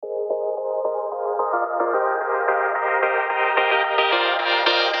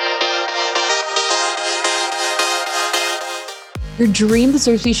Your dream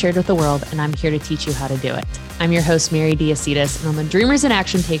deserves to be shared with the world, and I'm here to teach you how to do it. I'm your host, Mary Diacetis, and on the Dreamers and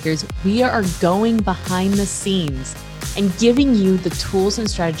Action Takers, we are going behind the scenes and giving you the tools and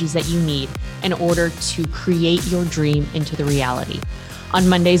strategies that you need in order to create your dream into the reality. On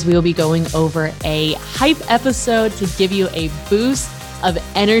Mondays, we will be going over a hype episode to give you a boost of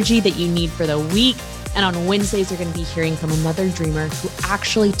energy that you need for the week. And on Wednesdays, you're going to be hearing from another dreamer who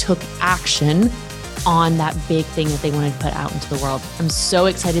actually took action on that big thing that they wanted to put out into the world. I'm so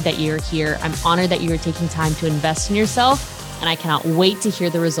excited that you're here. I'm honored that you are taking time to invest in yourself, and I cannot wait to hear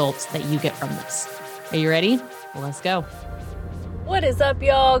the results that you get from this. Are you ready? Well, let's go. What is up,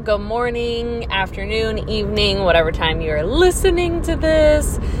 y'all? Good morning, afternoon, evening, whatever time you are listening to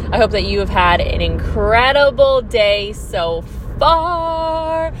this. I hope that you have had an incredible day so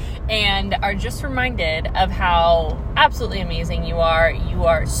far and are just reminded of how absolutely amazing you are. You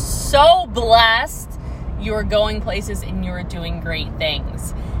are so blessed. You are going places and you are doing great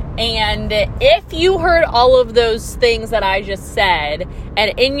things. And if you heard all of those things that I just said,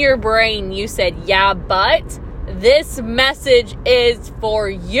 and in your brain you said, yeah, but this message is for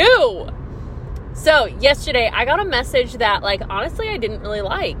you. So yesterday I got a message that honestly I didn't really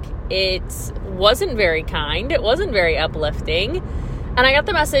like. It wasn't very kind. It wasn't very uplifting. And I got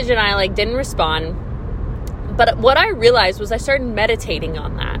the message and I didn't respond. But what I realized was I started meditating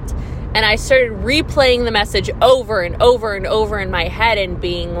on that. And I started replaying the message over and over and over in my head and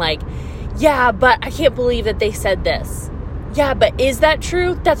being like, yeah, but I can't believe that they said this. Yeah, but is that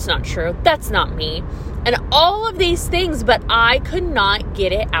true? That's not true. That's not me. And all of these things, but I could not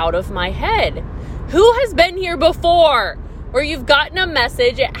get it out of my head. Who has been here before where you've gotten a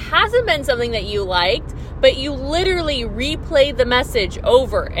message, it hasn't been something that you liked, but you literally replayed the message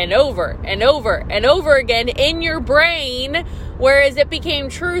over and over and over and over again in your brain, whereas it became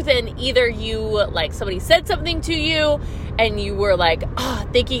truth, and either you, somebody said something to you and you were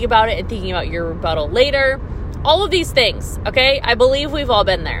thinking about it and thinking about your rebuttal later. All of these things, okay? I believe we've all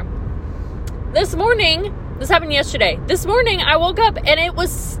been there. This morning, this happened yesterday. This morning, I woke up and it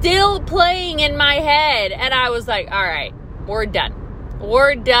was still playing in my head. And I was like, all right, we're done.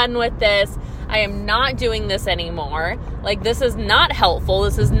 We're done with this. I am not doing this anymore. This is not helpful.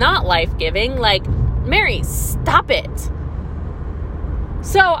 This is not life-giving. Mary, stop it.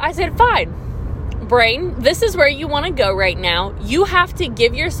 So I said, fine. Brain, this is where you want to go right now. You have to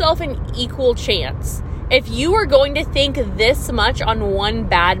give yourself an equal chance. If you are going to think this much on one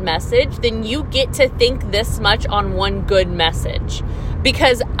bad message, then you get to think this much on one good message.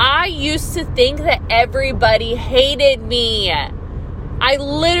 Because I used to think that everybody hated me. I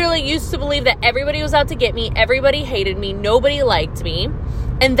literally used to believe that everybody was out to get me. Everybody hated me. Nobody liked me.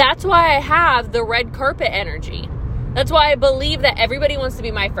 And that's why I have the red carpet energy. That's why I believe that everybody wants to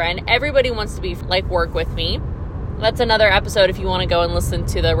be my friend. Everybody wants to be work with me. That's another episode if you want to go and listen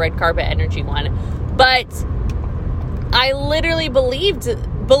to the red carpet energy one. But I literally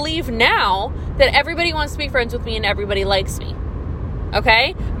believe now that everybody wants to be friends with me and everybody likes me.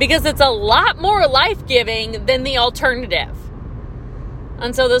 Okay? Because it's a lot more life-giving than the alternative.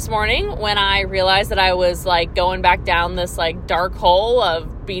 And so this morning, when I realized that I was going back down this dark hole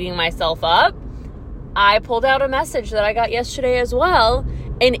of beating myself up, I pulled out a message that I got yesterday as well.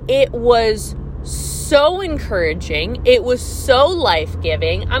 And it was so encouraging. It was so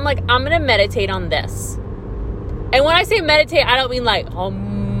life-giving. I'm I'm going to meditate on this. And when I say meditate, I don't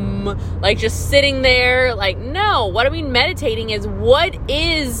mean just sitting there. No, what I mean meditating is what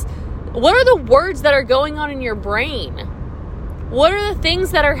are the words that are going on in your brain? What are the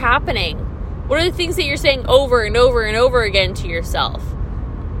things that are happening? What are the things that you're saying over and over and over again to yourself?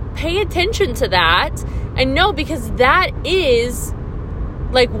 Pay attention to that and know, because that is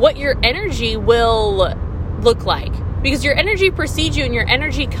what your energy will look like. Because your energy precedes you, and your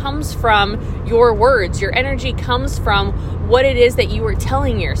energy comes from your words. Your energy comes from what it is that you are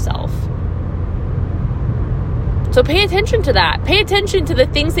telling yourself. So pay attention to that. Pay attention to the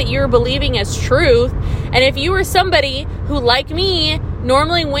things that you're believing as truth. And if you are somebody who, like me,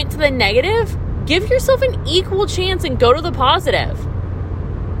 normally went to the negative, give yourself an equal chance and go to the positive.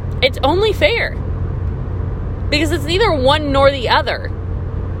 It's only fair. Because it's neither one nor the other.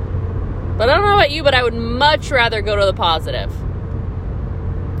 But I don't know about you, but I would much rather go to the positive.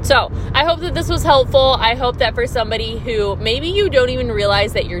 So I hope that this was helpful. I hope that for somebody who maybe you don't even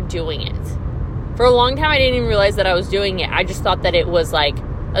realize that you're doing it. For a long time, I didn't even realize that I was doing it. I just thought that it was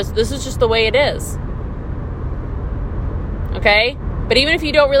this is just the way it is. Okay? But even if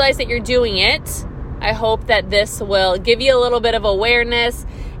you don't realize that you're doing it, I hope that this will give you a little bit of awareness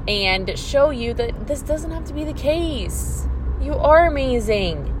and show you that this doesn't have to be the case. You are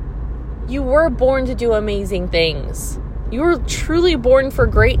amazing. You were born to do amazing things. You were truly born for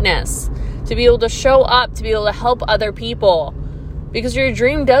greatness, to be able to show up, to be able to help other people, because your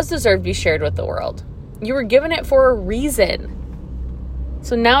dream does deserve to be shared with the world. You were given it for a reason.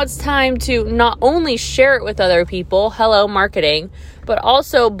 So now it's time to not only share it with other people, hello marketing, but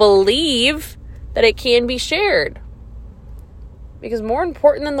also believe that it can be shared. Because more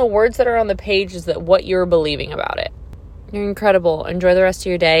important than the words that are on the page is that what you're believing about it. You're incredible. Enjoy the rest of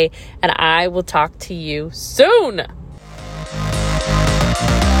your day, and I will talk to you soon.